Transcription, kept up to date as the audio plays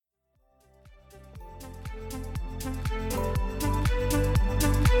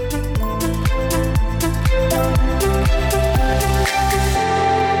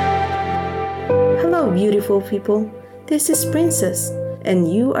beautiful people. This is Princess,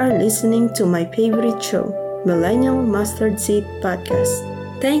 and you are listening to my favorite show, Millennial Mustard Seed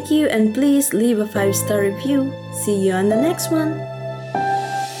Podcast. Thank you, and please leave a 5-star review. See you on the next one.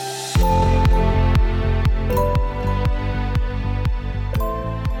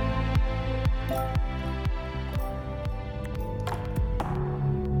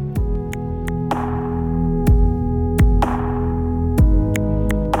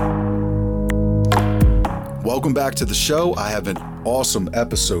 Welcome back to the show. I have an awesome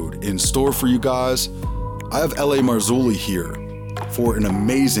episode in store for you guys. I have L.A. Marzulli here for an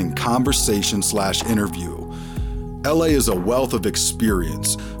amazing conversation/interview. L.A. is a wealth of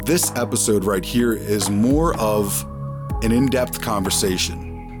experience. This episode right here is more of an in-depth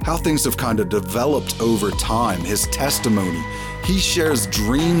conversation. How things have kind of developed over time, his testimony. He shares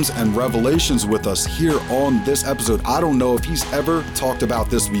dreams and revelations with us here on this episode. I don't know if he's ever talked about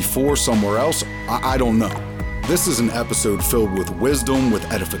this before somewhere else. I don't know. This is an episode filled with wisdom, with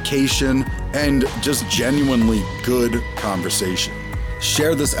edification, and just genuinely good conversation.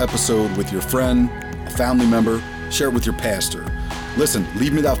 Share this episode with your friend, a family member, share it with your pastor. Listen,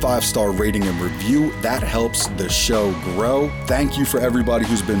 leave me that 5-star rating and review. That helps the show grow. Thank you for everybody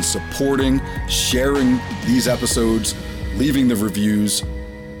who's been supporting, sharing these episodes, leaving the reviews.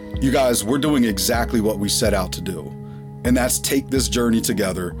 You guys, we're doing exactly what we set out to do, and that's take this journey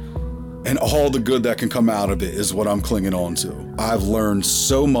together. And all the good that can come out of it is what I'm clinging on to. I've learned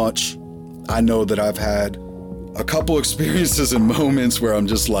so much. I know that I've had a couple experiences and moments where I'm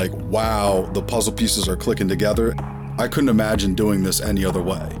just like, wow, the puzzle pieces are clicking together. I couldn't imagine doing this any other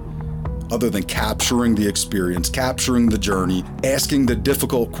way, other than capturing the experience, capturing the journey, asking the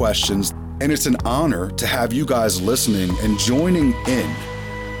difficult questions. And it's an honor to have you guys listening and joining in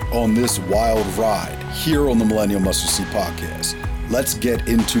on this wild ride here on the Millennial Mustard Seed Podcast. Let's get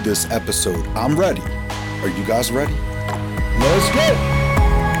into this episode. I'm ready. Are you guys ready? Let's go.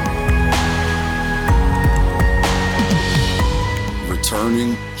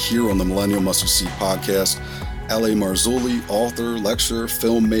 Returning here on the Millennial Mustard Seed Podcast, L.A. Marzulli, author, lecturer,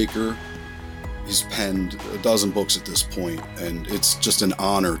 filmmaker. He's penned a dozen books at this point, and it's just an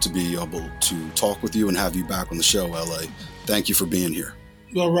honor to be able to talk with you and have you back on the show, L.A. Thank you for being here.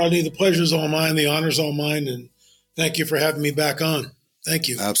 Well, Rodney, the pleasure's all mine. The honor's all mine, and thank you for having me back on. Thank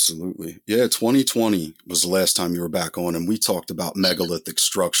you. Absolutely. Yeah, 2020 was the last time you were back on, and we talked about megalithic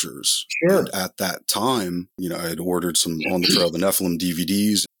structures. Sure. And at that time, I had ordered some On the Trail of the Nephilim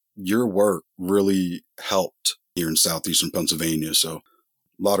DVDs. Your work really helped here in southeastern Pennsylvania, so a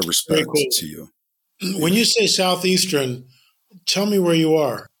lot of respect to you. When you say southeastern, tell me where you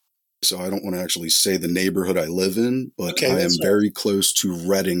are. So I don't want to actually say the neighborhood I live in, but okay, I am very close to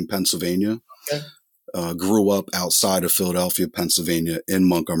Reading, Pennsylvania. Okay. Grew up outside of Philadelphia, Pennsylvania, in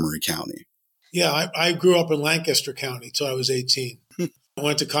Montgomery County. Yeah, I grew up in Lancaster County till I was 18. I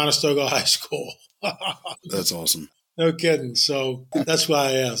went to Conestoga High School. That's awesome. No kidding. So that's why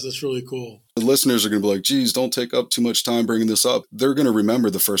I asked. That's really cool. The listeners are going to be like, geez, don't take up too much time bringing this up. They're going to remember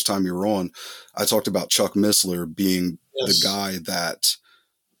the first time you were on. I talked about Chuck Missler being the guy that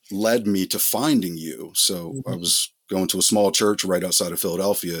led me to finding you. So I was going to a small church right outside of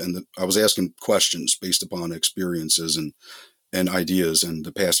Philadelphia, and I was asking questions based upon experiences and ideas, and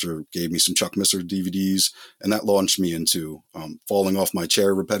the pastor gave me some Chuck Missler DVDs, and that launched me into falling off my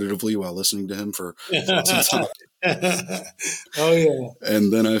chair repetitively while listening to him for some time. Oh, yeah.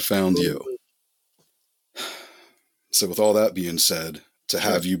 And then I found you. So with all that being said, to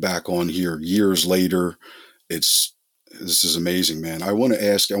have you back on here years later, this is amazing, man. I want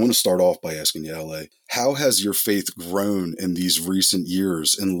to start off by asking you, LA, how has your faith grown in these recent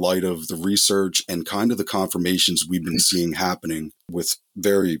years in light of the research and kind of the confirmations we've been seeing happening with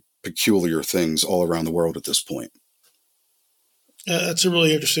very peculiar things all around the world at this point? That's a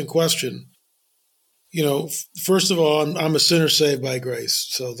really interesting question. First of all, I'm a sinner saved by grace.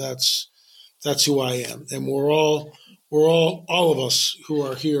 So that's who I am. And we're all of us who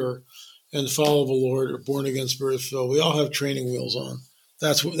are here and follow the Lord are born again, spirit filled. We all have training wheels on.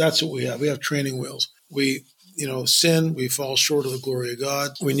 That's what we have. We have training wheels. We, sin, we fall short of the glory of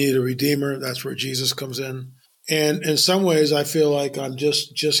God. We need a redeemer. That's where Jesus comes in. And in some ways, I feel like I'm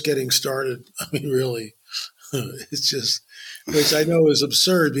just getting started. I mean, really, it's just, which I know is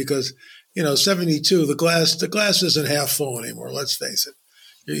absurd because, 72, the glass isn't half full anymore. Let's face it.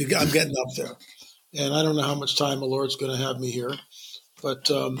 I'm getting up there. And I don't know how much time the Lord's going to have me here. But,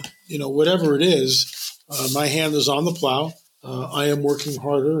 whatever it is, my hand is on the plow. I am working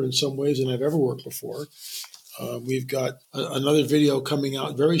harder in some ways than I've ever worked before. We've got another video coming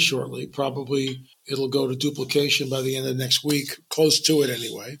out very shortly. Probably it'll go to duplication by the end of next week, close to it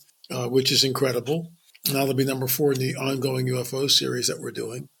anyway, which is incredible. Now that'll be number 4 in the ongoing UFO series that we're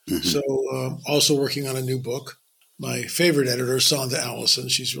doing. Mm-hmm. So also working on a new book. My favorite editor, Sonda Allison,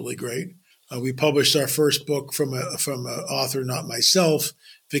 she's really great. We published our first book from an author, not myself,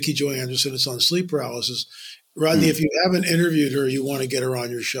 Vicki Joy Anderson. It's on sleep paralysis. Rodney, if you haven't interviewed her, you want to get her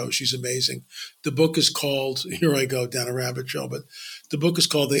on your show. She's amazing. The book is called, here I go down a rabbit trail, but the book is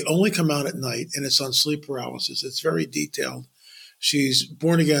called They Only Come Out at Night, and it's on sleep paralysis. It's very detailed. She's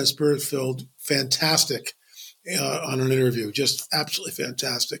born again, spirit-filled, fantastic on an interview, just absolutely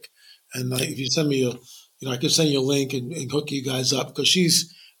fantastic. And if you send me I can send you a link and hook you guys up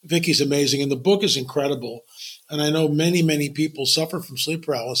because Vicki's amazing. And the book is incredible. And I know many, many people suffer from sleep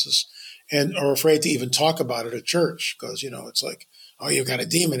paralysis and are afraid to even talk about it at church because, it's like, oh, you've got a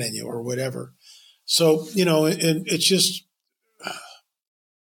demon in you or whatever. So, and it's just,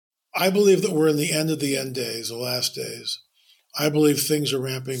 I believe that we're in the end of the end days, the last days. I believe things are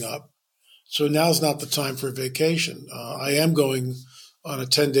ramping up. So now's not the time for a vacation. I am going on a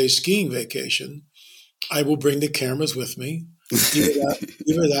 10-day skiing vacation. I will bring the cameras with me.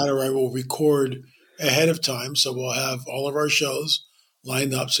 Either that or I will record ahead of time. So we'll have all of our shows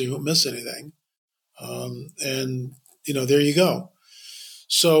lined up so you won't miss anything. There you go.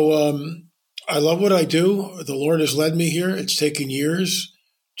 So I love what I do. The Lord has led me here. It's taken years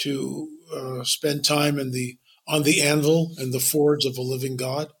to spend time on the anvil and the forge of a living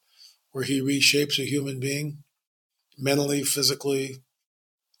God, where he reshapes a human being mentally, physically,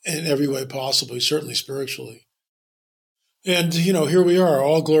 in every way possible, certainly spiritually. And, here we are,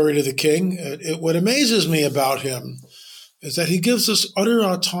 all glory to the King. What amazes me about him is that he gives us utter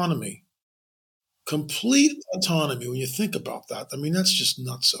autonomy, complete autonomy when you think about that. I mean, that's just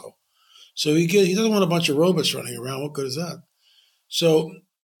nutso. So he doesn't want a bunch of robots running around. What good is that? So,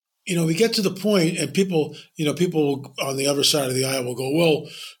 we get to the point and people on the other side of the aisle will go, well,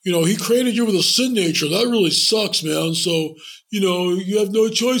 he created you with a sin nature. That really sucks, man. So, you have no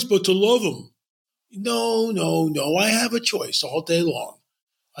choice but to love him. No. I have a choice all day long.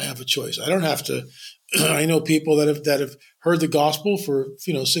 I have a choice. I don't have to. I know people that have heard the gospel for,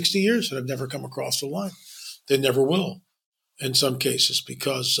 60 years and have never come across the line. They never will in some cases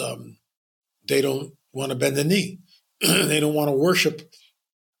because they don't want to bend the knee. They don't want to worship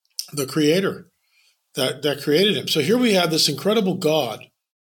the creator that created him. So here we have this incredible God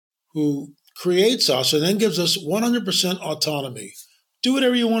who creates us and then gives us 100% autonomy. Do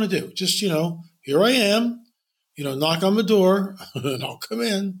whatever you want to do. Just, here I am, knock on the door and I'll come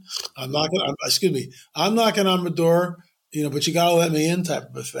in. I'm knocking on the door, but you got to let me in type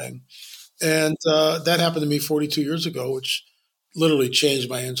of a thing. And that happened to me 42 years ago, which literally changed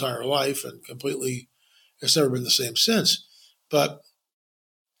my entire life and completely, it's never been the same since. But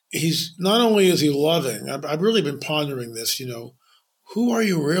he's not only is he loving, I've really been pondering this, who are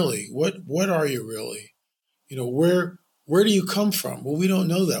you really? What are you really? Where do you come from? Well, we don't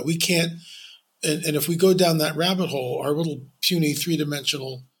know that. We can't, and if we go down that rabbit hole, our little puny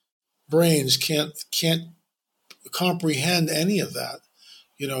 3-dimensional brains can't comprehend any of that.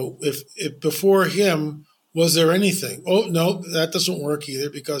 If before him, was there anything? Oh, no, that doesn't work either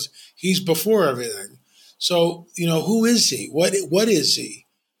because he's before everything. So, who is he? What is he?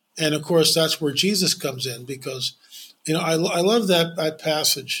 And of course, that's where Jesus comes in because, I love that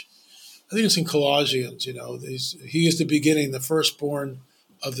passage. I think it's in Colossians, he is the beginning, the firstborn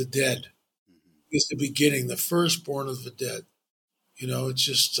of the dead. He is the beginning, the firstborn of the dead. It's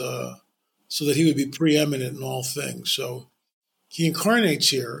just so that he would be preeminent in all things. So he incarnates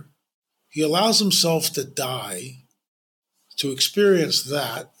here. He allows himself to die, to experience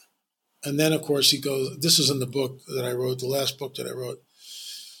that. And then, of course, he goes, this is in the book that I wrote, the last book that I wrote,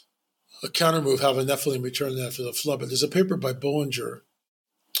 A Countermove, How the Nephilim Returned After the Flood. But there's a paper by Bullinger.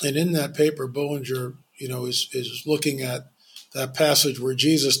 And in that paper, Bullinger, is looking at that passage where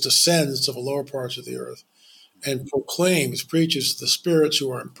Jesus descends to the lower parts of the earth and preaches to the spirits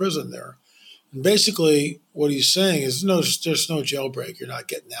who are imprisoned there. And basically what he's saying is, there's no jailbreak. You're not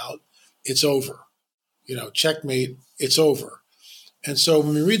getting out. It's over. Checkmate, it's over. And so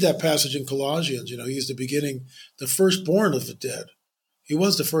when we read that passage in Colossians, he's the beginning, the firstborn of the dead. He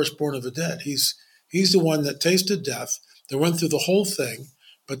was the firstborn of the dead. He's the one that tasted death, that went through the whole thing,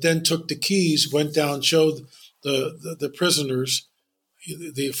 but then took the keys, went down, showed the prisoners,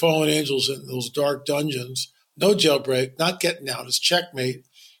 the fallen angels in those dark dungeons, no jailbreak, not getting out. It's checkmate.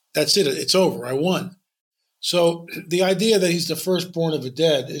 That's it. It's over. I won. So the idea that he's the firstborn of the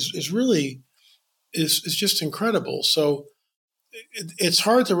dead is really just incredible. So it's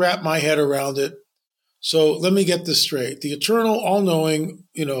hard to wrap my head around it. So let me get this straight. The eternal, all-knowing,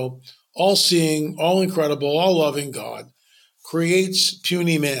 all-seeing, all-incredible, all-loving God creates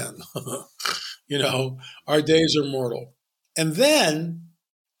puny man, Our days are mortal. And then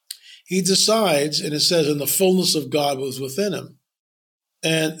he decides, and it says, and the fullness of God was within him.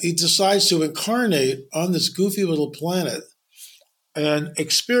 And he decides to incarnate on this goofy little planet and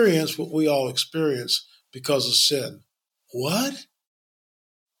experience what we all experience because of sin. What?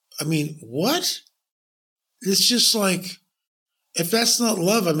 I mean, what? It's just like, if that's not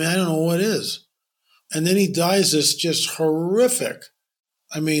love, I don't know what is. And then he dies this just horrific.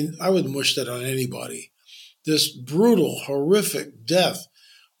 I wouldn't wish that on anybody. This brutal, horrific death.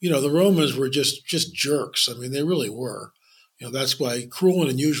 The Romans were just jerks. They really were. That's why cruel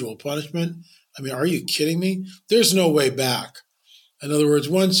and unusual punishment. Are you kidding me? There's no way back. In other words,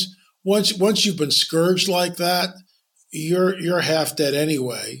 once you've been scourged like that, you're half dead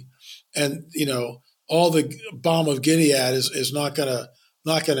anyway. And, all the balm of Gilead is not gonna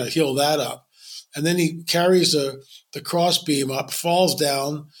heal that up. And then he carries the crossbeam up, falls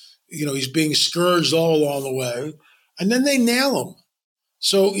down. He's being scourged all along the way, and then they nail him.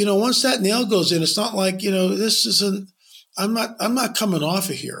 So once that nail goes in, it's not like this isn't. I'm not coming off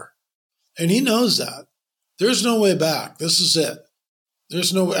of here, and he knows that. There's no way back. This is it.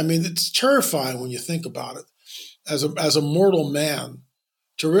 There's no. It's terrifying when you think about it, as a mortal man,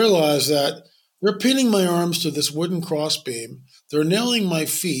 to realize that they're pinning my arms to this wooden crossbeam. They're nailing my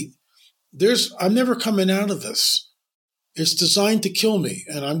feet. I'm never coming out of this. It's designed to kill me,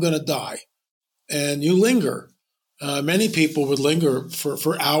 and I'm going to die. And you linger. Many people would linger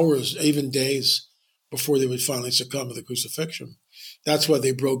for hours, even days, before they would finally succumb to the crucifixion. That's why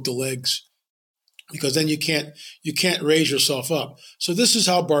they broke the legs, because then you can't raise yourself up. So this is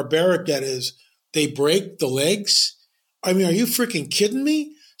how barbaric that is. They break the legs. Are you freaking kidding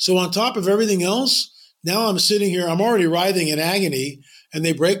me? So on top of everything else, now I'm sitting here, I'm already writhing in agony, and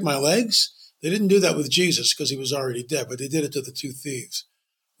they break my legs? They didn't do that with Jesus because he was already dead, but they did it to the two thieves,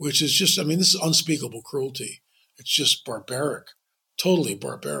 which is just, this is unspeakable cruelty. It's just barbaric, totally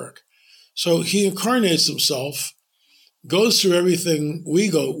barbaric. So he incarnates himself, goes through everything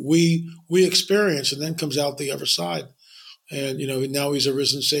we experience, and then comes out the other side. And, now he's a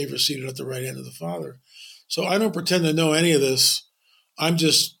risen Savior seated at the right hand of the Father. So I don't pretend to know any of this. I'm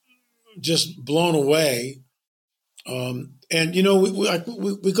just blown away. And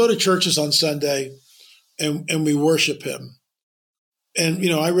we go to churches on Sunday, and we worship him. And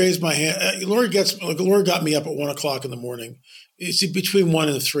I raised my hand. Lord got me up at 1 o'clock in the morning. It's between 1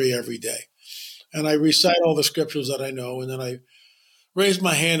 and 3 every day, and I recite all the scriptures that I know, and then I raise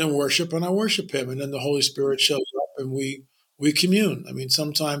my hand and worship, and I worship him, and then the Holy Spirit shows up, and we commune.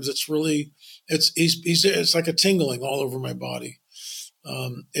 Sometimes it's really it's like a tingling all over my body.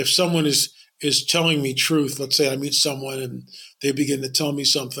 If someone is telling me truth, let's say I meet someone and they begin to tell me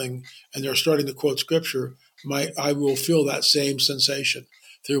something and they're starting to quote scripture, I will feel that same sensation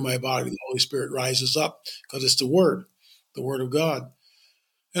through my body. The Holy Spirit rises up because it's the Word of God.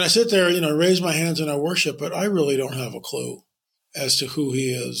 And I sit there, raise my hands and I worship, but I really don't have a clue as to who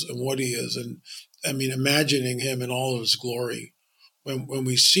he is and what he is. And imagining him in all of his glory. When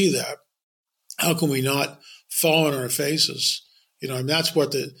we see that, how can we not fall on our faces? That's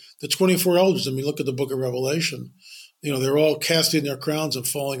what the 24 elders, look at the book of Revelation. They're all casting their crowns and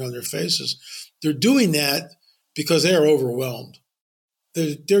falling on their faces. They're doing that because they are overwhelmed.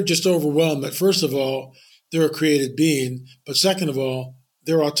 They're just overwhelmed that, first of all, they're a created being, but second of all,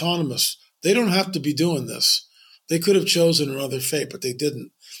 they're autonomous. They don't have to be doing this. They could have chosen another fate, but they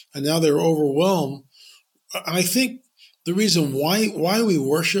didn't. And now they're overwhelmed. I think the reason why we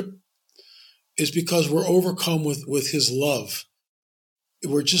worship is because we're overcome with his love.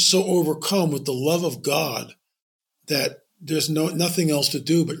 We're just so overcome with the love of God that there's nothing else to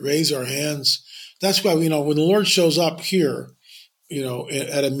do but raise our hands. That's why, when the Lord shows up here,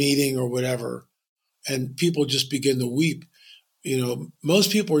 at a meeting or whatever, and people just begin to weep,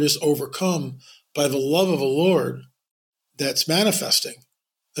 most people are just overcome by the love of the Lord that's manifesting.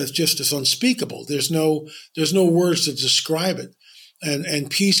 That's just as unspeakable. There's no words to describe it.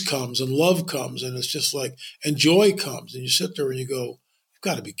 And peace comes and love comes, and it's just like, and joy comes, and you sit there and you go, you've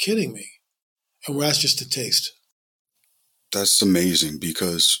got to be kidding me. And that's just a taste. That's amazing,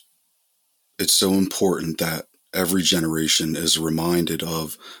 because it's so important that every generation is reminded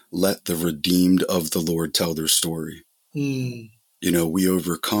of, let the redeemed of the Lord tell their story. We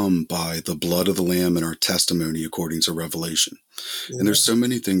overcome by the blood of the Lamb and our testimony according to Revelation. Yeah. And there's so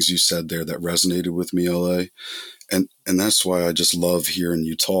many things you said there that resonated with me, LA. And that's why I just love hearing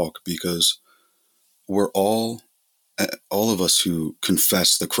you talk, because we're all of us who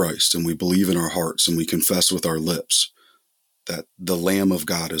confess the Christ, and we believe in our hearts and we confess with our lips that the Lamb of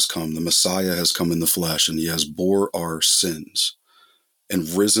God has come, the Messiah has come in the flesh, and he has bore our sins. and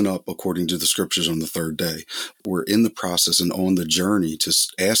risen up according to the scriptures on the third day. We're in the process and on the journey to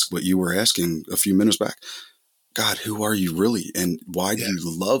ask what you were asking a few minutes back. God, who are you really? And why do you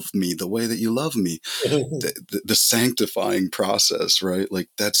love me the way that you love me? The sanctifying process, right? Like,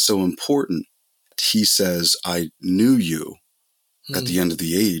 that's so important. He says, I knew you at the end of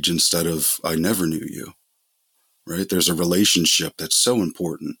the age instead of I never knew you, right? There's a relationship that's so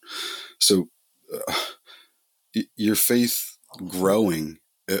important. So your faith growing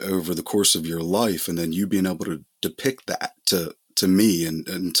over the course of your life, and then you being able to depict that to me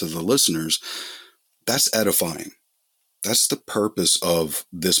and to the listeners, that's edifying. That's the purpose of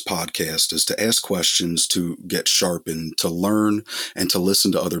this podcast, is to ask questions, to get sharpened, to learn, and to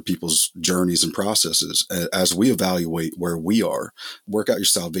listen to other people's journeys and processes as we evaluate where we are. Work out your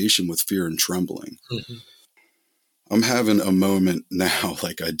salvation with fear and trembling. Mm-hmm. I'm having a moment now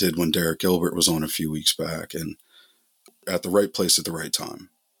like I did when Derek Gilbert was on a few weeks back, and at the right place at the right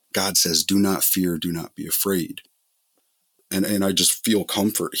time. God says, do not fear, do not be afraid. And I just feel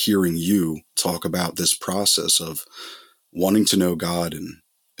comfort hearing you talk about this process of wanting to know God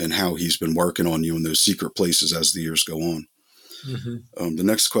and how he's been working on you in those secret places as the years go on. Mm-hmm. The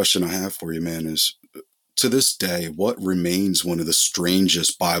next question I have for you, man, is, to this day, what remains one of the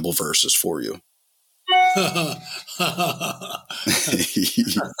strangest Bible verses for you? I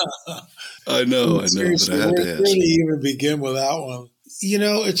know, but I had to ask. Where do you even begin with that one? You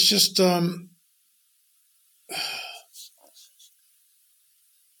know, it's just,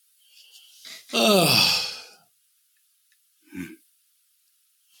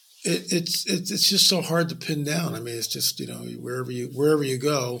 it's just so hard to pin down. I mean, it's just, you know, wherever you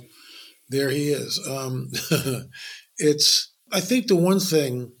go, there he is. I think the one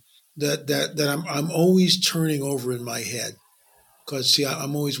thing that I'm always turning over in my head, because see,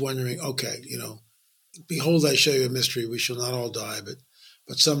 I'm always wondering, okay, you know, behold, I show you a mystery. We shall not all die,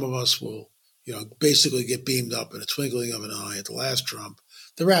 but some of us will, you know, basically get beamed up in a twinkling of an eye at the last trump,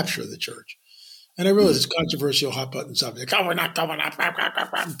 the rapture of the church. And I realize it's controversial, hot button subject. Oh, we're not coming up.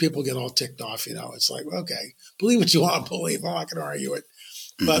 And people get all ticked off, you know. It's like, okay, believe what you want to believe. I'm not going to argue it.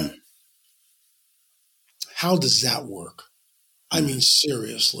 But how does that work? I mean,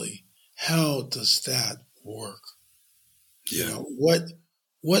 seriously, how does that work? Yeah. You know,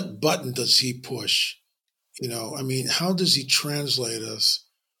 what button does he push? You know, I mean, how does he translate us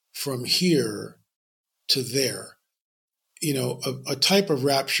from here to there? You know, a type of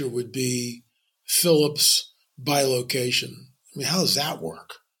rapture would be Philip's bilocation. I mean, how does that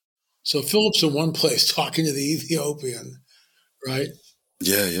work? So Philip's in one place talking to the Ethiopian, right?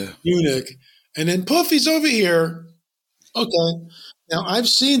 Yeah. Eunuch. And then poof, he's over here. Okay. Now, I've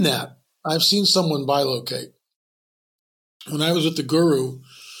seen that. I've seen someone bilocate. When I was with the Guru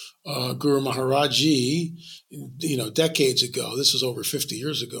Maharaji, you know, decades ago, this is over 50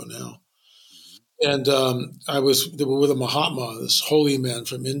 years ago now. And they were with a Mahatma, this holy man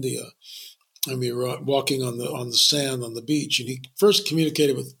from India. And we were walking on the sand on the beach. And he first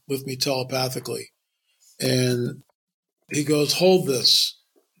communicated with me telepathically. And he goes, hold this.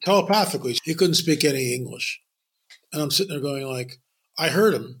 Telepathically. He couldn't speak any English. And I'm sitting there going like, I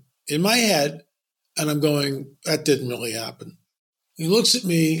heard him in my head. And I'm going, that didn't really happen. He looks at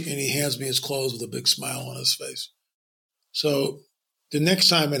me and he hands me his clothes with a big smile on his face. So the next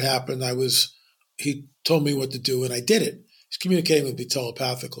time it happened, he told me what to do and I did it. He's communicating with me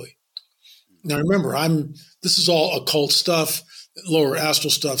telepathically. Now remember, this is all occult stuff, lower astral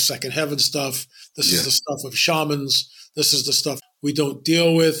stuff, second heaven stuff. This is the stuff of shamans. This is the stuff we don't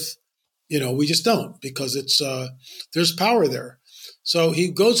deal with. You know, we just don't, because there's power there. So he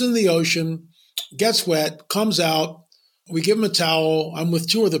goes in the ocean, gets wet, comes out. We give him a towel. I'm with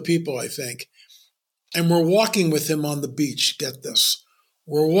two other people, I think. And we're walking with him on the beach. Get this.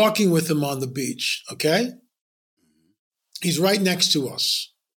 We're walking with him on the beach, okay? He's right next to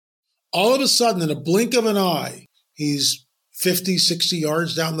us. All of a sudden, in a blink of an eye, he's 50, 60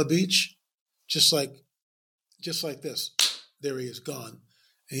 yards down the beach, just like this. There he is, gone.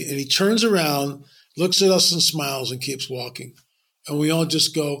 And he turns around, looks at us and smiles and keeps walking. And we all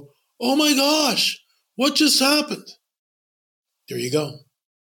just go, oh my gosh, what just happened? There you go.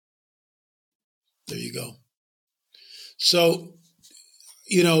 There you go. So,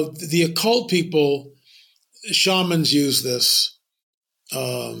 you know, the occult people, shamans use this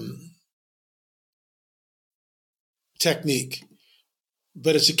technique,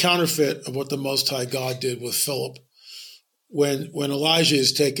 but it's a counterfeit of what the Most High God did with Philip. When Elijah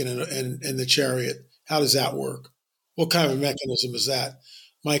is taken in the chariot, how does that work? What kind of a mechanism is that?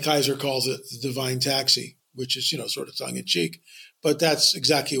 Mike Heiser calls it the divine taxi, which is, you know, sort of tongue in cheek. But that's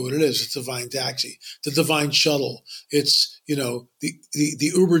exactly what it is. It's divine taxi, the divine shuttle. It's, the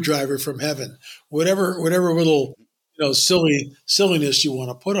Uber driver from heaven, whatever little, silliness you want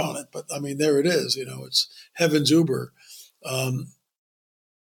to put on it. But I mean, there it is, it's heaven's Uber.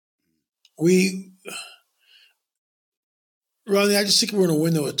 Ronnie, I just think we're in a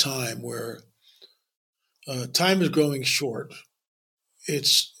window of time where time is growing short.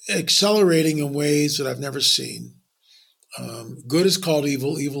 It's accelerating in ways that I've never seen. Good is called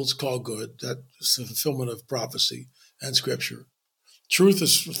evil, evil is called good. That's the fulfillment of prophecy and scripture. Truth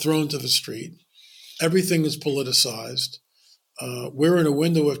is thrown to the street. Everything is politicized. We're in a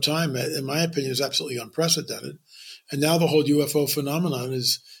window of time that, in my opinion, is absolutely unprecedented. And now the whole UFO phenomenon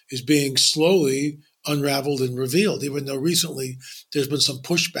is being slowly unraveled and revealed, even though recently there's been some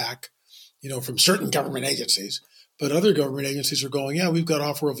pushback, from certain government agencies. But other government agencies are going, yeah, we've got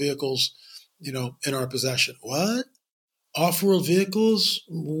off-world vehicles, in our possession. What? Off-world vehicles?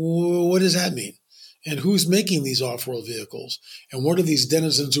 What does that mean? And who's making these off-world vehicles? And what are these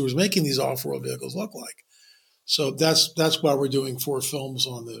denizens who are making these off-world vehicles look like? So that's why we're doing 4 films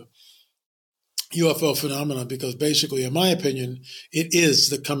on the UFO phenomenon, because basically, in my opinion, it is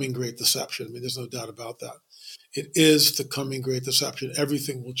the coming great deception. I mean, there's no doubt about that. It is the coming great deception.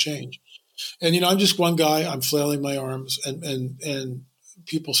 Everything will change. And, I'm just one guy. I'm flailing my arms, and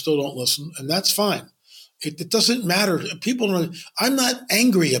people still don't listen, and that's fine. It doesn't matter. I'm not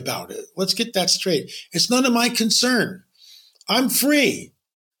angry about it. Let's get that straight. It's none of my concern. I'm free.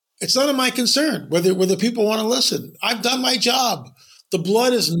 It's none of my concern whether people want to listen. I've done my job. The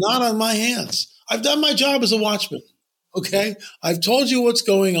blood is not on my hands. I've done my job as a watchman. Okay? I've told you what's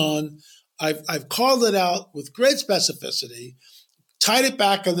going on. I've called it out with great specificity, tied it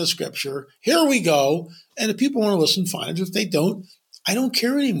back on the scripture. Here we go. And if people want to listen, fine. If they don't, I don't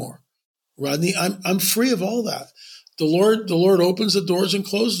care anymore. Rodney, I'm free of all that. The Lord opens the doors and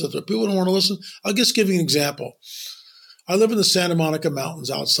closes it. If people don't want to listen, I'll just give you an example. I live in the Santa Monica Mountains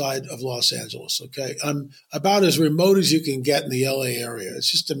outside of Los Angeles, okay? I'm about as remote as you can get in the LA area.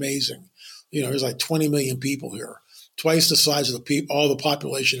 It's just amazing. There's like 20 million people here, twice the size of all the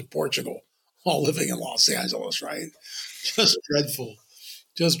population of Portugal, all living in Los Angeles, right? Just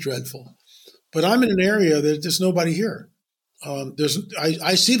dreadful. But I'm in an area that there's nobody here.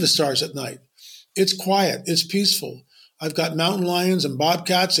 I see the stars at night. It's quiet. It's peaceful. I've got mountain lions and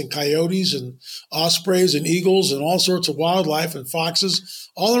bobcats and coyotes and ospreys and eagles and all sorts of wildlife and foxes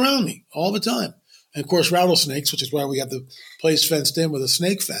all around me all the time. And, of course, rattlesnakes, which is why we have the place fenced in with a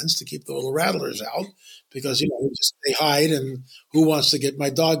snake fence to keep the little rattlers out because, they hide. And who wants to get – my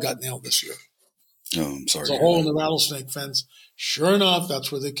dog got nailed this year. Oh, I'm sorry. There's a hole in the rattlesnake fence. Sure enough,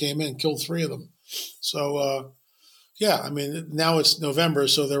 that's where they came in, killed 3 of them. So, yeah, I mean, now it's November,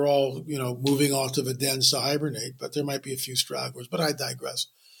 so they're all, moving off to the dens to hibernate, but there might be a few stragglers, but I digress.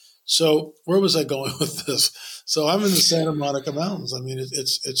 So where was I going with this? So I'm in the Santa Monica Mountains. I mean,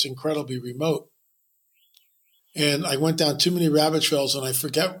 it's incredibly remote. And I went down too many rabbit trails and I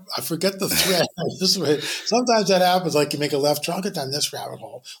forget the thread. This way. Sometimes that happens, like you make a left turn, I'll get down this rabbit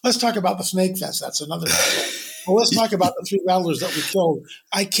hole. Let's talk about the snake fence. That's another rabbit hole. Well, let's talk about the 3 rattlers that we killed.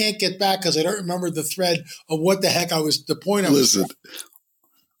 I can't get back because I don't remember the thread of what the heck the point I was. Listen,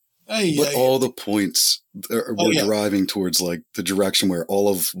 all the points we're driving towards like the direction where all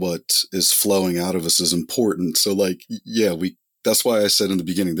of what is flowing out of us is important. So like, yeah, that's why I said in the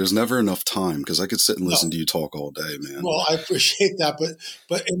beginning, there's never enough time because I could sit and listen to you talk all day, man. Well, I appreciate that.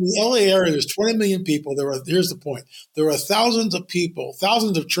 But in the LA area, there's 20 million people. Here's the point. There are thousands of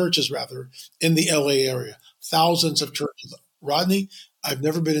churches rather, in the LA area. Thousands of churches. Rodney, I've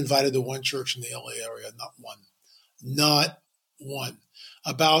never been invited to one church in the LA area. Not one. Not one.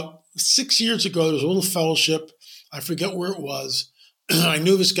 About 6 years ago, there was a little fellowship. I forget where it was. I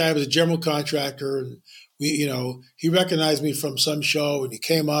knew this guy was a general contractor, and he recognized me from some show, and he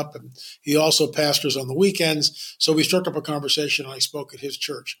came up, and he also pastors on the weekends. So we struck up a conversation, and I spoke at his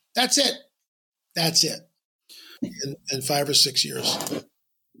church. That's it. In 5 or 6 years.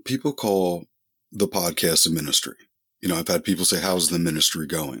 People call the podcast a ministry. I've had people say, how's the ministry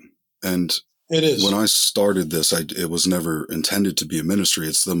going? And it is. When I started this, it was never intended to be a ministry.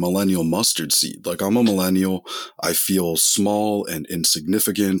 It's the millennial mustard seed. Like, I'm a millennial. I feel small and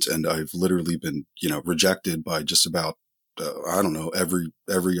insignificant. And I've literally been, rejected by just about,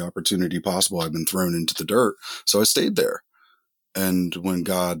 every opportunity possible. I've been thrown into the dirt. So I stayed there. And when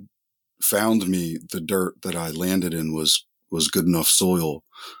God found me, the dirt that I landed in was good enough soil.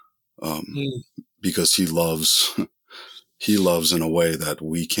 Because he loves in a way that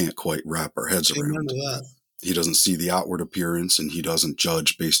we can't quite wrap our heads around. Remember that. He doesn't see the outward appearance, and he doesn't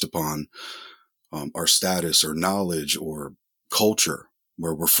judge based upon our status or knowledge or culture,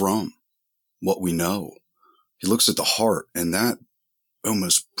 where we're from, what we know. He looks at the heart, and that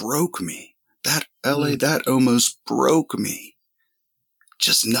almost broke me. That LA, that almost broke me.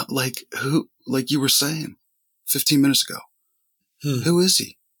 Just not like you were saying 15 minutes ago. Who is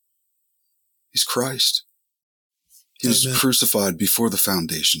he? He's Christ. He was crucified before the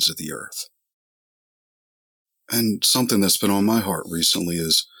foundations of the earth. And something that's been on my heart recently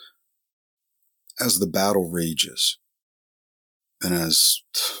is, as the battle rages, and as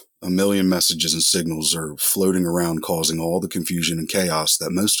a million messages and signals are floating around causing all the confusion and chaos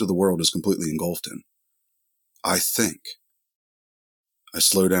that most of the world is completely engulfed in, I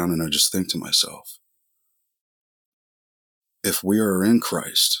slow down and I just think to myself, if we are in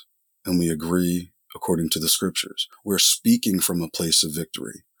Christ and we agree according to the scriptures, we're speaking from a place of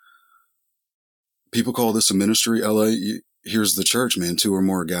victory. People call this a ministry, LA. Here's the church, man. 2 or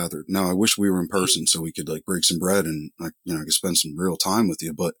more are gathered. Now, I wish we were in person so we could like break some bread and I could spend some real time with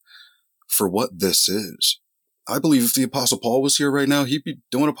you. But for what this is, I believe if the Apostle Paul was here right now, he'd be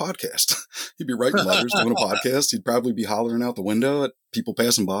doing a podcast. He'd be writing letters, doing a podcast. He'd probably be hollering out the window at people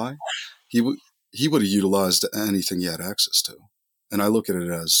passing by. He would have utilized anything he had access to. And I look at it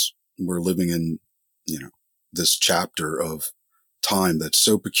as we're living in, this chapter of time that's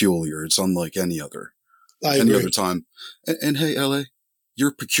so peculiar. It's unlike any other time. And hey, LA,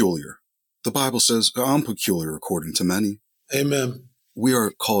 you're peculiar. The Bible says I'm peculiar according to many. Amen. We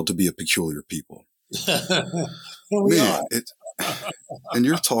are called to be a peculiar people. Man, and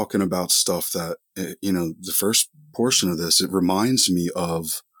you're talking about stuff that, the first portion of this, it reminds me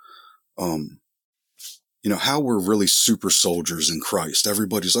of, how we're really super soldiers in Christ.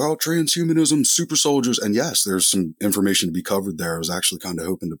 Everybody's like, oh, transhumanism, super soldiers. And yes, there's some information to be covered there. I was actually kind of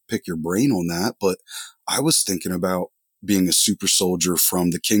hoping to pick your brain on that, but I was thinking about being a super soldier from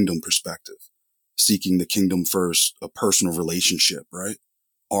the kingdom perspective, seeking the kingdom first, a personal relationship, right?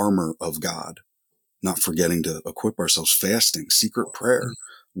 Armor of God, not forgetting to equip ourselves, fasting, secret prayer,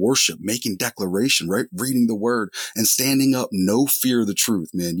 worship, making declaration, right? Reading the word and standing up, no fear of the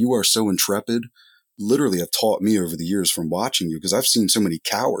truth, man. You are so intrepid. Literally have taught me over the years from watching you, because I've seen so many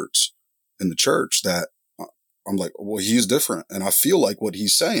cowards in the church that I'm like, well, he's different. And I feel like what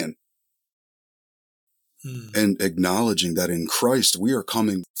he's saying. And acknowledging that in Christ, we are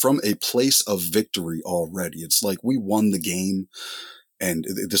coming from a place of victory already. It's like we won the game and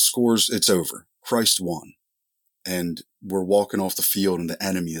the scores, it's over. Christ won. And we're walking off the field and the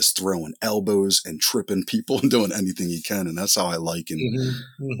enemy is throwing elbows and tripping people and doing anything he can. And that's how I liken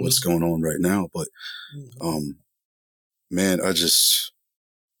what's going on right now. But, man, this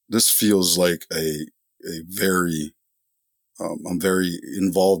feels like a very, I'm very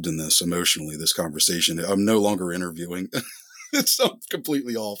involved in this emotionally, this conversation. I'm no longer interviewing. It's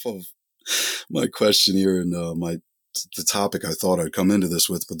completely off of my question here and, the topic I thought I'd come into this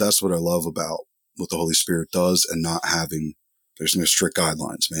with, but that's what I love about what the Holy Spirit does and not having, there's no strict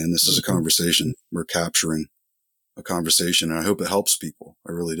guidelines, man. This is a conversation. We're capturing a conversation and I hope it helps people.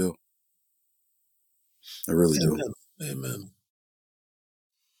 I really do. I really do. Amen.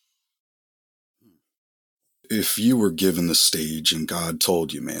 If you were given the stage and God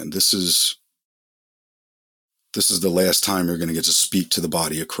told you, man, this is the last time you're going to get to speak to the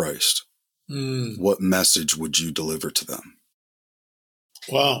body of Christ, what message would you deliver to them?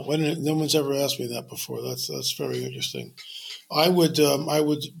 Wow, no one's ever asked me that before. That's very interesting. I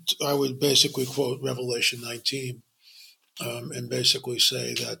would basically quote Revelation 19, and basically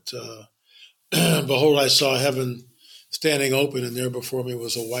say that, behold, I saw heaven standing open, and there before me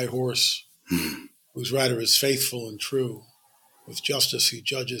was a white horse, whose rider is faithful and true. With justice he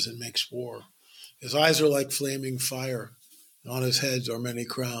judges and makes war. His eyes are like flaming fire, and on his head are many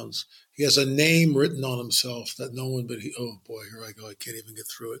crowns. He has a name written on himself that no one but he, oh boy, here I go, I can't even get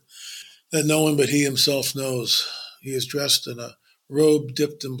through it, that no one but he himself knows. He is dressed in a robe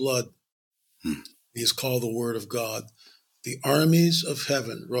dipped in blood. He is called the Word of God. The armies of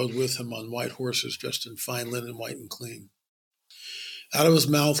heaven rode with him on white horses, dressed in fine linen, white and clean. Out of his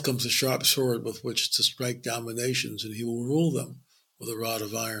mouth comes a sharp sword with which to strike down the nations, and he will rule them with a rod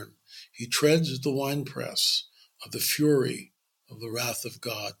of iron. He treads the winepress of the fury of the wrath of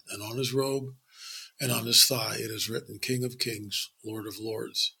God, and on his robe and on his thigh it is written, King of Kings, Lord of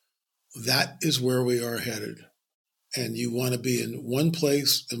Lords. That is where we are headed. And you want to be in one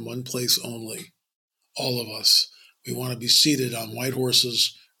place and one place only. All of us. We want to be seated on white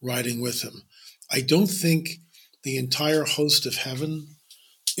horses riding with him. I don't think the entire host of heaven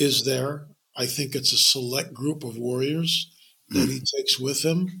is there. I think it's a select group of warriors that he takes with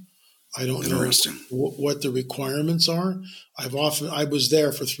him. I don't know what the requirements are. I was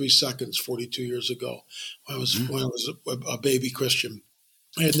there for 3 seconds 42 years ago when I was a baby Christian.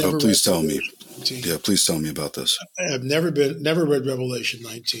 I had never please tell me. Yeah, please tell me about this. I have never read Revelation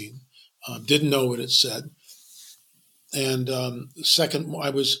 19. Didn't know what it said. And second, I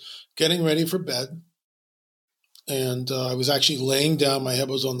was getting ready for bed, and I was actually laying down. My head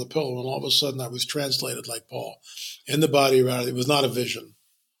was on the pillow, and all of a sudden I was translated like Paul in the body around it. It was not a vision.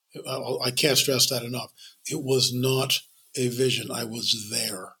 I can't stress that enough. It was not a vision. I was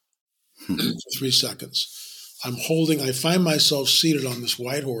there for 3 seconds. I find myself seated on this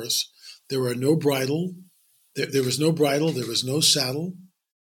white horse. There were no bridle. There was no bridle. There was no saddle.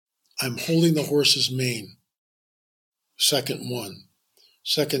 I'm holding the horse's mane. Second one.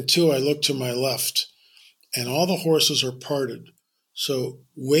 Second two, I look to my left, and all the horses are parted. So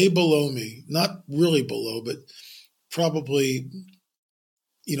way below me, not really below, but probably,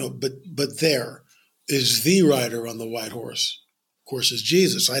 but there is the rider on the white horse. Of course, is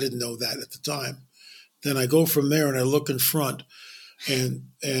Jesus. I didn't know that at the time. Then I go from there and I look in front, and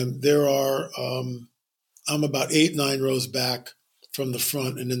there are, I'm about 8-9 rows back from the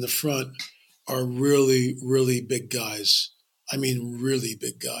front, and in the front are really, really big guys. I mean, really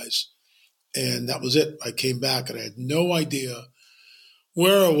big guys. And that was it. I came back and I had no idea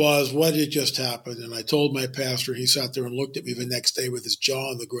where I was, what had just happened. And I told my pastor, he sat there and looked at me the next day with his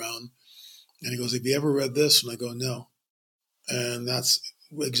jaw on the ground. And he goes, "Have you ever read this?" And I go, "No." And that's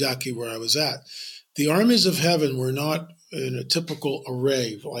exactly where I was at. The armies of heaven were not in a typical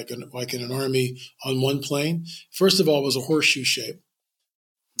array, like in an army on one plane. First of all, it was a horseshoe shape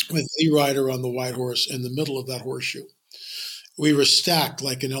with the rider on the white horse in the middle of that horseshoe. We were stacked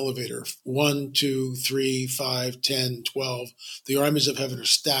like an elevator, 1, 2, 3, 5, 10, 12. The armies of heaven are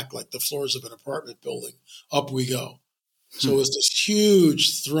stacked like the floors of an apartment building. Up we go. So it was this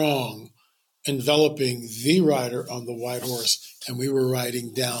huge throng enveloping the rider on the white horse, and we were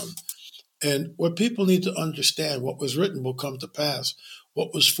riding down. And what people need to understand, what was written will come to pass.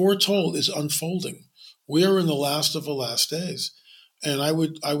 What was foretold is unfolding. We are in the last of the last days. And I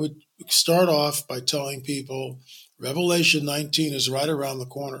would start off by telling people, Revelation 19 is right around the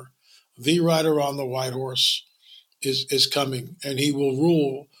corner. The rider on the white horse is coming, and he will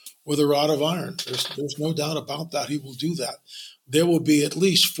rule with a rod of iron. There's no doubt about that. He will do that. There will be at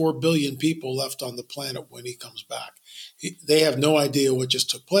least 4 billion people left on the planet when he comes back. They have no idea what just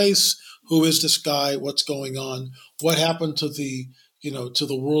took place. Who is this guy? What's going on? What happened to the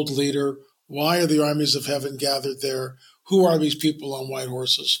world leader? Why are the armies of heaven gathered there? Who are these people on white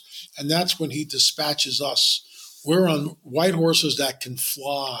horses? And that's when he dispatches us. We're on white horses that can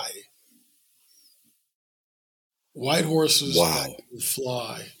fly. White horses that can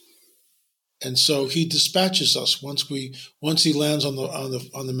fly. And so he dispatches us once he lands on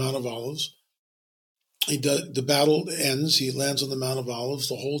the Mount of Olives. The battle ends. He lands on the Mount of Olives,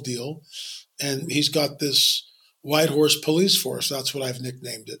 the whole deal. And he's got this white horse police force. That's what I've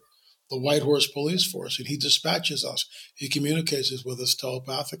nicknamed it, the white horse police force. And he dispatches us. He communicates with us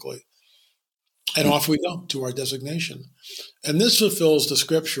telepathically. And off we go to our designation. And this fulfills the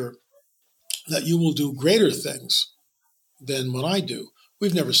scripture that you will do greater things than what I do.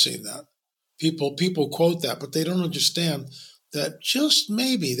 We've never seen that. People quote that, but they don't understand that just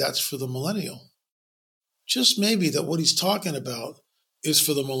maybe that's for the millennial. Just maybe that what he's talking about is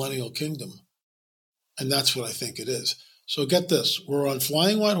for the millennial kingdom. And that's what I think it is. So get this. We're on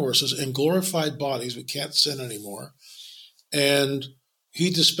flying white horses in glorified bodies. We can't sin anymore. And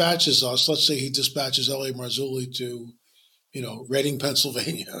he dispatches us. Let's say he dispatches L.A. Marzulli to, Reading,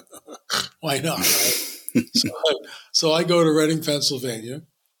 Pennsylvania. Why not? Right? So I go to Reading, Pennsylvania,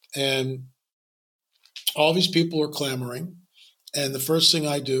 and all these people are clamoring. And the first thing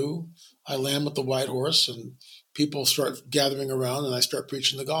I do, I land with the white horse, and people start gathering around, and I start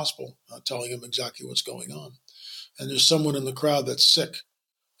preaching the gospel, telling them exactly what's going on. And there's someone in the crowd that's sick,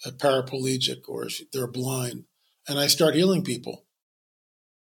 paraplegic, or they're blind. And I start healing people,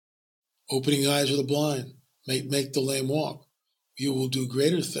 opening eyes of the blind, make the lame walk. You will do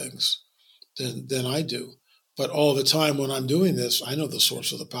greater things than I do. But all the time when I'm doing this, I know the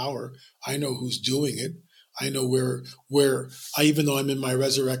source of the power. I know who's doing it. I know where even though I'm in my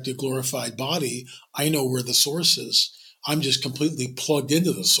resurrected, glorified body, I know where the source is. I'm just completely plugged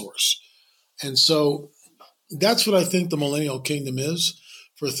into the source. And so that's what I think the millennial kingdom is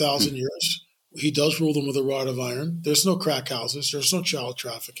for 1,000 years. He does rule them with a rod of iron. There's no crack houses. There's no child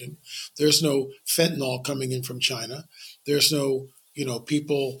trafficking. There's no fentanyl coming in from China. There's no,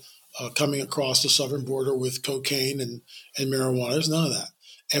 people coming across the southern border with cocaine and marijuana. There's none of that.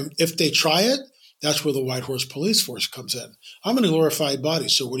 And if they try it, That's where the White Horse Police Force comes in. I'm in a glorified body,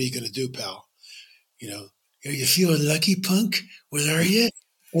 so what are you going to do, pal? Are you feeling lucky, punk? Where are you?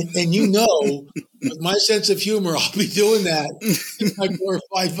 And with my sense of humor, I'll be doing that in my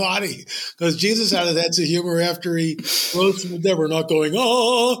glorified body, because Jesus had a sense of humor after he rose from the dead. We're not going,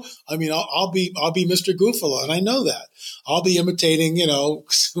 oh, I mean, I'll be Mr. Goofalo, and I know that. I'll be imitating,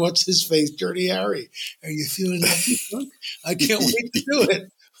 what's his face, Dirty Harry. Are you feeling lucky, punk? I can't wait to do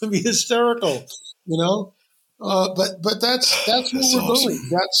it. It'll be hysterical, But that's where we're awesome.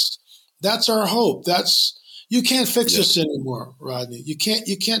 going. That's our hope. You can't fix this anymore, Rodney. You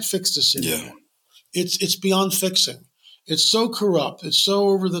can't fix this anymore. Yeah. It's beyond fixing. It's so corrupt. It's so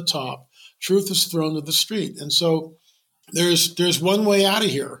over the top. Truth is thrown to the street. And so there's one way out of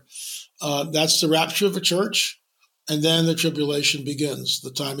here. That's the rapture of a church. And then the tribulation begins,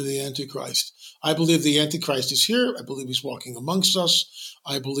 the time of the Antichrist. I believe the Antichrist is here. I believe he's walking amongst us.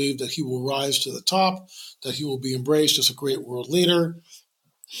 I believe that he will rise to the top, that he will be embraced as a great world leader.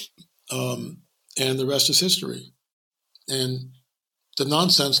 And the rest is history. And the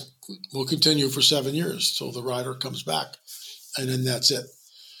nonsense will continue for 7 years till the rider comes back. And then that's it.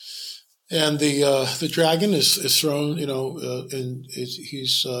 And the dragon is thrown, and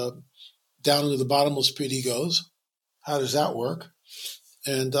he's down into the bottomless pit he goes. How does that work?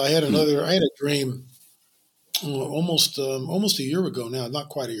 And I had a dream almost a year ago now, not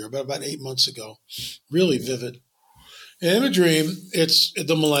quite a year, but about 8 months ago, really vivid. And in a dream, it's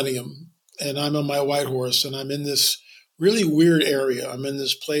the millennium. And I'm on my white horse, and I'm in this really weird area. I'm in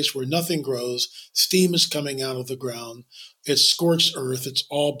this place where nothing grows. Steam is coming out of the ground. It's scorched earth. It's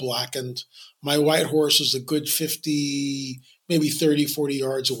all blackened. My white horse is a good 50, maybe 30, 40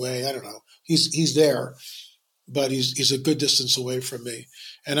 yards away. I don't know. He's there, but he's a good distance away from me.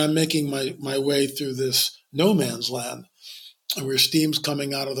 And I'm making my way through this no man's land, and where steam's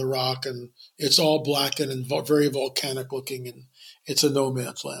coming out of the rock, and it's all blackened and very volcanic looking, and it's a no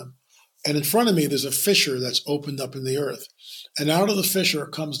man's land. And in front of me, there's a fissure that's opened up in the earth. And out of the fissure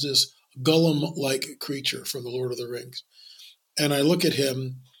comes this Gollum-like creature from the Lord of the Rings. And I look at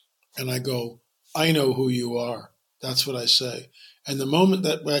him and I go, I know who you are. That's what I say. And the moment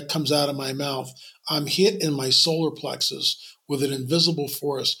that comes out of my mouth, I'm hit in my solar plexus with an invisible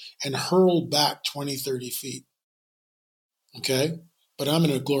force and hurled back 20, 30 feet. Okay? But I'm in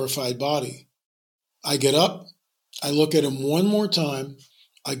a glorified body. I get up. I look at him one more time.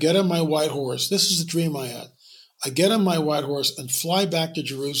 I get on my white horse. This is a dream I had. I get on my white horse and fly back to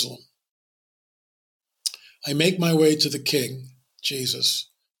Jerusalem. I make my way to the King,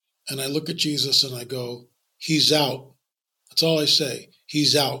 Jesus, and I look at Jesus and I go, he's out. That's all I say.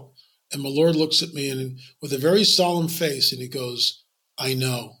 He's out. And my Lord looks at me and with a very solemn face, and he goes, I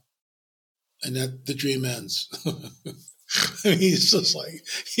know. And that the dream ends. I mean, he's just like,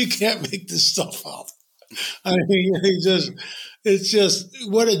 you can't make this stuff up. I mean, it's just,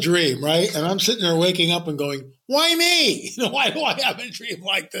 what a dream, right? And I'm sitting there waking up and going, why me? Why do I have a dream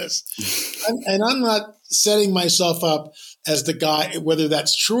like this? And I'm not setting myself up as the guy, whether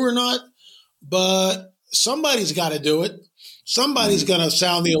that's true or not, but somebody's got to do it. Somebody's going to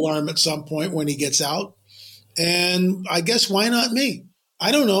sound the alarm at some point when he gets out. And I guess why not me?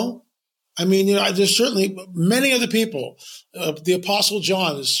 I don't know. I mean, there's certainly many other people. The Apostle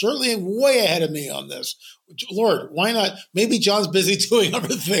John is certainly way ahead of me on this. Lord, why not? Maybe John's busy doing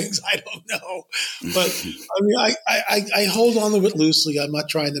other things. I don't know. But I mean, I hold on to it loosely. I'm not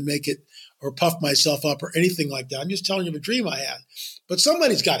trying to make it or puff myself up or anything like that. I'm just telling you a dream I had. But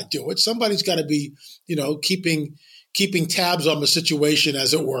somebody's got to do it. Somebody's got to be, keeping tabs on the situation,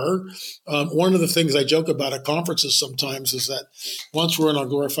 as it were. One of the things I joke about at conferences sometimes is that once we're in our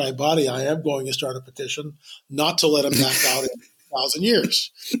glorified body, I am going to start a petition not to let him back out in 1,000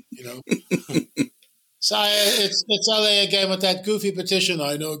 years. So it's LA again with that goofy petition.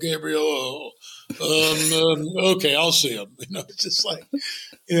 I know, Gabriel. Okay, I'll see him. It's just like,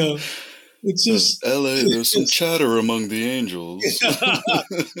 it's just LA. There's some chatter among the angels.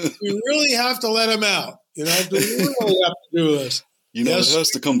 We really have to let him out. Do we really have to do this? It has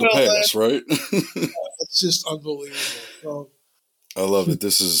to come to pass, right? It's just unbelievable. So, I love it.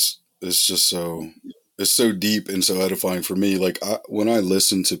 It's just so deep and so edifying for me. Like when I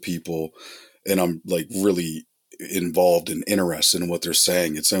listen to people and I'm like really involved and interested in what they're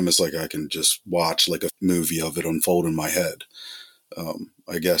saying, it's almost like I can just watch like a movie of it unfold in my head.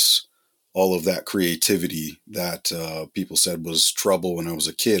 I guess all of that creativity that people said was trouble when I was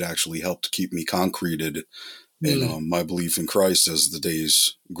a kid actually helped keep me concreted in my belief in Christ as the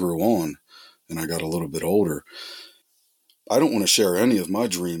days grew on and I got a little bit older. I don't want to share any of my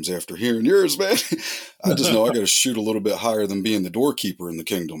dreams after hearing yours, man. I just know I got to shoot a little bit higher than being the doorkeeper in the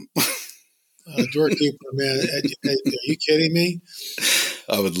kingdom. Doorkeeper, man. Are you kidding me?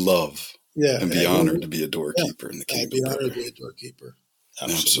 I would love Yeah. and be honored to be a doorkeeper in the I'd kingdom, be honored brother. to be a doorkeeper.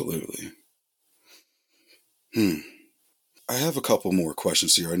 Absolutely. I have a couple more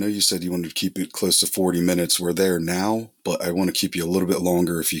questions here. I know you said you wanted to keep it close to 40 minutes. We're there now, but I want to keep you a little bit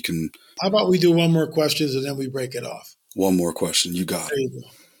longer if you can. How about we do one more question and then we break it off? One more question. You got There it. you go.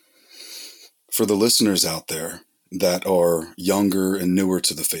 For the listeners out there that are younger and newer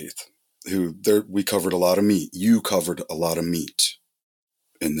to the faith, we covered a lot of meat. You covered a lot of meat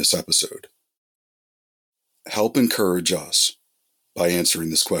in this episode. Help encourage us by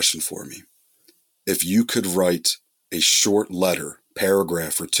answering this question for me. If you could write a short letter,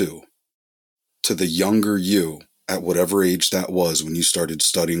 paragraph or two, to the younger you at whatever age that was when you started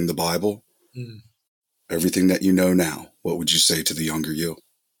studying the Bible, everything that you know now, what would you say to the younger you?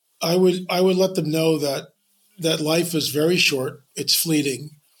 I would let them know that life is very short, it's fleeting,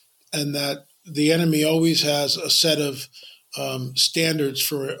 and that the enemy always has a set of standards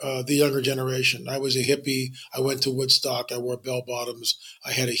for the younger generation. I was a hippie. I went to Woodstock. I wore bell bottoms.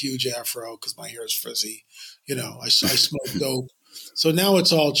 I had a huge afro because my hair is frizzy. I smoked dope. So now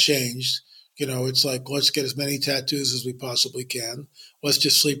it's all changed. It's like, let's get as many tattoos as we possibly can. Let's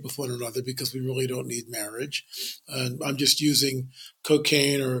just sleep with one another because we really don't need marriage. And I'm just using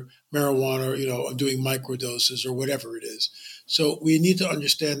cocaine or marijuana, I'm doing microdoses or whatever it is. So we need to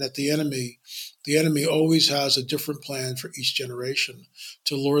understand that the enemy always has a different plan for each generation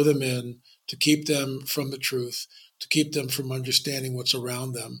to lure them in, to keep them from the truth, to keep them from understanding what's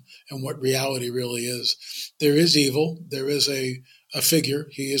around them and what reality really is. There is evil. There is a figure.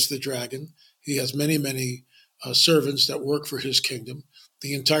 He is the dragon. He has many, many servants that work for his kingdom.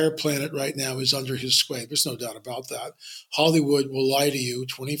 The entire planet right now is under his sway. There's no doubt about that. Hollywood will lie to you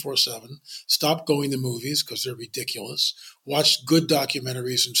 24/7. Stop going to movies because they're ridiculous. Watch good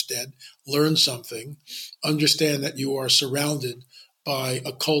documentaries instead. Learn something. Understand that you are surrounded by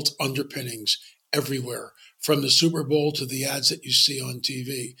occult underpinnings everywhere, from the Super Bowl to the ads that you see on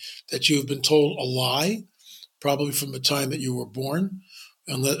TV, that you've been told a lie, probably from the time that you were born,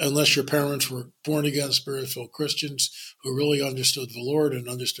 unless your parents were born-again, Spirit-filled Christians who really understood the Lord and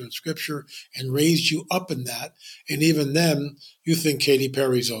understood Scripture and raised you up in that. And even then, you think Katy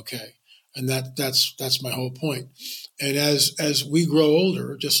Perry's okay. And that's my whole point. And as we grow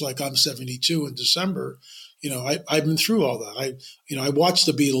older, just like I'm 72 in December, I've been through all that. I watched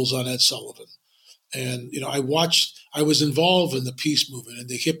the Beatles on Ed Sullivan. And, I was involved in the peace movement and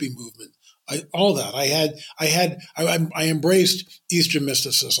the hippie movement. I embraced Eastern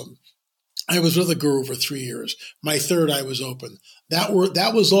mysticism. I was with a guru for 3 years. My third eye was open. That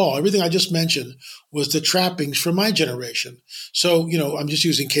was all. Everything I just mentioned was the trappings for my generation. So, I'm just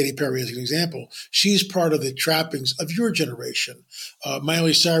using Katy Perry as an example. She's part of the trappings of your generation.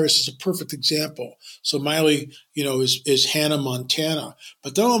 Miley Cyrus is a perfect example. So Miley, is Hannah Montana.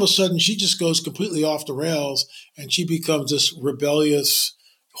 But then all of a sudden she just goes completely off the rails and she becomes this rebellious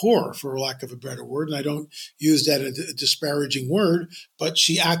whore, for lack of a better word. And I don't use that as a disparaging word, but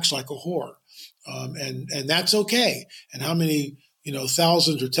she acts like a whore. And that's okay. And how many,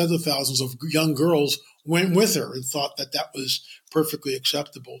 thousands or tens of thousands of young girls went with her and thought that was perfectly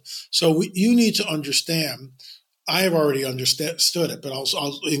acceptable. So you need to understand. I have already understood it, but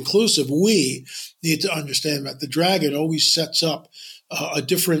I'll inclusive. We need to understand that the dragon always sets up a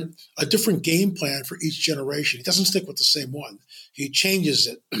different game plan for each generation. He doesn't stick with the same one. He changes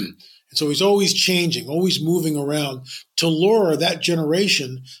it. And so he's always changing, always moving around to lure that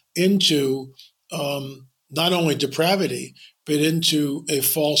generation into not only depravity, but into a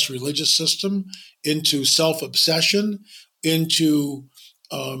false religious system, into self-obsession, into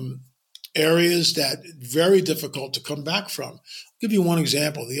areas that very difficult to come back from. I'll give you one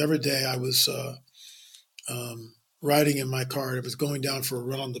example. The other day I was riding in my car and I was going down for a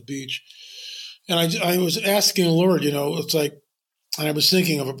run on the beach. And I was asking the Lord, it's like, and I was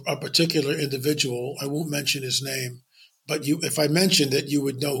thinking of a particular individual. I won't mention his name, but if I mentioned it, you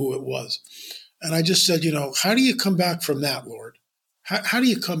would know who it was. And I just said, how do you come back from that, Lord? How do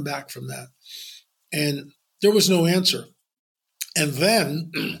you come back from that? And there was no answer. And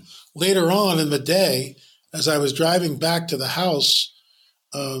then later on in the day, as I was driving back to the house,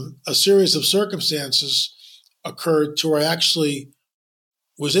 a series of circumstances occurred to where I actually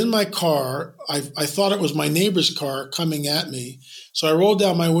was in my car. I thought it was my neighbor's car coming at me. So I rolled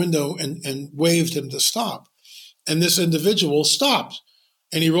down my window and waved him to stop. And this individual stopped.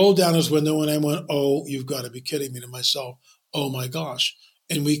 And he rolled down his window and I went, "Oh, you've got to be kidding me," to myself. Oh my gosh.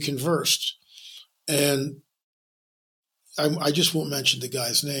 And we conversed. And I just won't mention the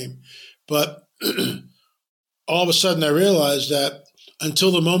guy's name. But all of a sudden I realized that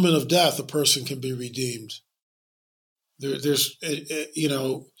until the moment of death, a person can be redeemed. There's,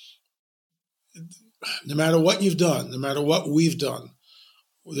 no matter what you've done, no matter what we've done,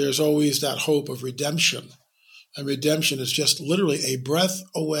 there's always that hope of redemption. And redemption is just literally a breath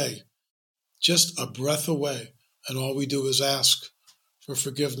away, just a breath away. And all we do is ask for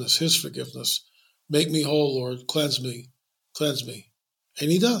forgiveness, his forgiveness. Make me whole, Lord. Cleanse me. Cleanse me.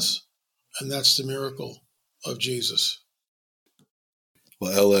 And he does. And that's the miracle of Jesus.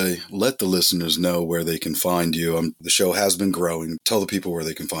 Well, L.A., let the listeners know where they can find you. The show has been growing. Tell the people where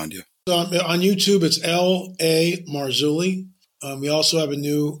they can find you. On YouTube, it's L.A. Marzulli. We also have a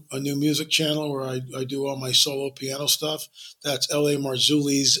new music channel where I do all my solo piano stuff. That's L.A.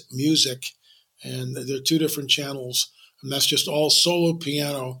 Marzulli's Music. And there are two different channels. And that's just all solo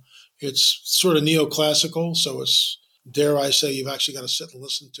piano. It's sort of neoclassical, so it's, dare I say, you've actually got to sit and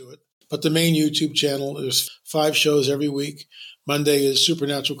listen to it. But the main YouTube channel, there's 5 shows every week. Monday is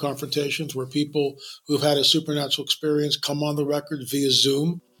Supernatural Confrontations, where people who've had a supernatural experience come on the record via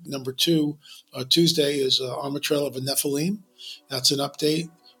Zoom. Number 2, Tuesday is On the Trail of a Nephilim. That's an update.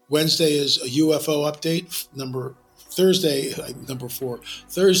 Wednesday is a UFO update. Number 4.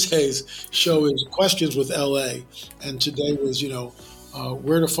 Thursday's show is Questions with LA. And today was,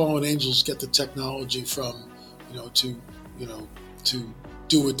 where do fallen angels get the technology from, to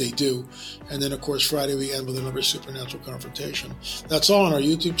do what they do. And then, of course, Friday we end with another Supernatural Confrontation. That's all on our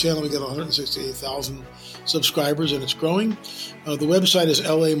YouTube channel. We got 168,000 subscribers, and it's growing. The website is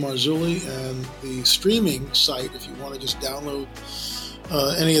L.A. Marzulli, and the streaming site, if you want to just download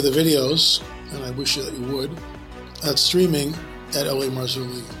any of the videos, and I wish that you would, that's streaming at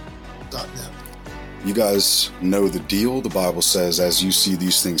lamarzulli.net. You guys know the deal. The Bible says, as you see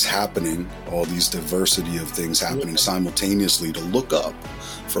these things happening, all these diversity of things happening simultaneously, to look up,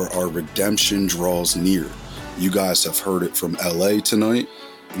 for our redemption draws near. You guys have heard it from LA tonight.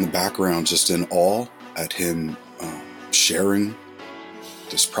 In the background, just in awe at him sharing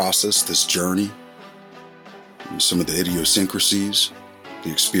this process, this journey, some of the idiosyncrasies,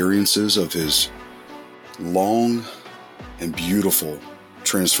 the experiences of his long and beautiful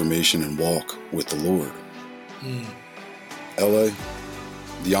transformation and walk with the Lord. LA,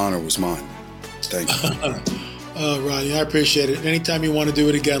 the honor was mine. Thank you. Ronnie, I appreciate it. Anytime you want to do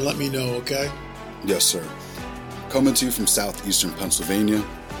it again, let me know, okay? Yes, sir. Coming to you from southeastern Pennsylvania.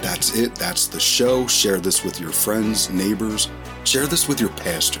 That's it. That's the show. Share this with your friends, neighbors. Share this with your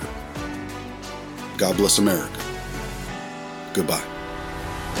pastor. God bless America. Goodbye.